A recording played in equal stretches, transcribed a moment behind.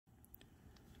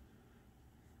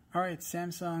Alright,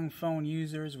 Samsung phone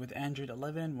users with Android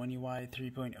 11 One UI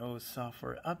 3.0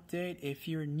 software update. If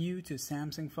you're new to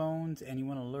Samsung phones and you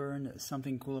want to learn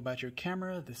something cool about your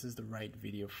camera, this is the right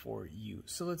video for you.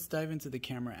 So let's dive into the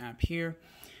camera app here,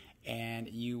 and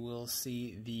you will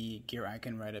see the gear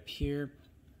icon right up here.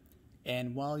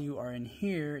 And while you are in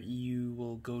here, you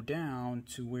will go down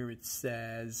to where it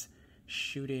says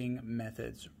shooting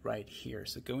methods right here.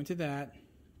 So go into that.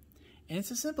 And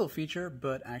it's a simple feature,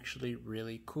 but actually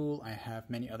really cool. I have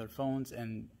many other phones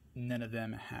and none of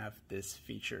them have this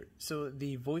feature. So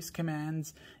the voice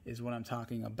commands is what I'm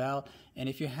talking about. And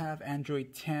if you have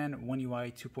Android 10 One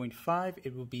UI 2.5,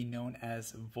 it will be known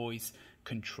as voice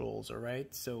controls, all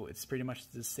right? So it's pretty much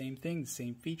the same thing, the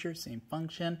same feature, same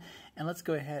function. And let's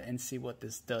go ahead and see what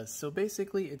this does. So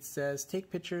basically it says take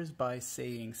pictures by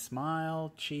saying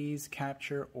smile, cheese,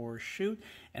 capture, or shoot.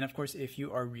 And of course, if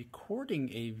you are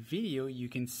recording a video, you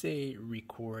can say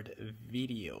record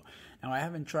video. Now I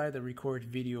haven't tried the record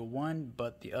video one,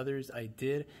 but the others I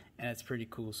did, and it's pretty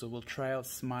cool. So we'll try out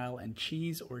smile and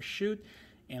cheese or shoot,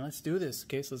 and let's do this.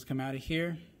 Okay, so let's come out of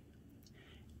here.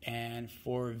 And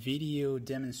for video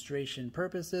demonstration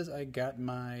purposes, I got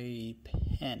my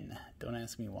pen. Don't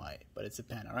ask me why, but it's a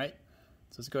pen, all right?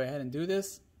 So let's go ahead and do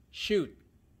this. Shoot.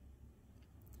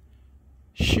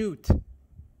 Shoot.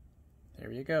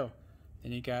 There you go.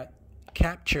 Then you got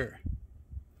capture.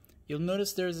 You'll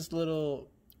notice there's this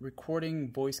little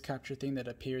recording voice capture thing that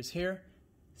appears here.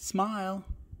 Smile.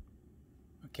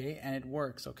 Okay, and it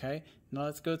works, okay? Now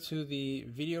let's go to the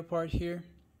video part here.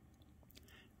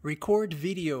 Record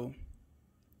video.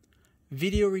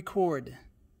 Video record.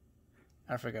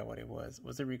 I forgot what it was.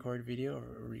 Was it record video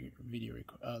or video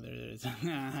record? Oh, there it is.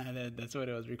 That's what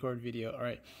it was. Record video. All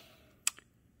right.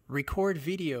 Record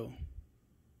video.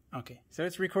 Okay, so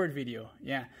it's record video.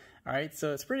 Yeah. All right,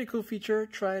 so it's a pretty cool feature.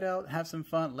 Try it out. Have some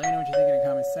fun. Let me know what you think in the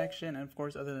comment section. And of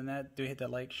course, other than that, do hit that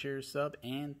like, share, sub,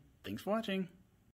 and thanks for watching.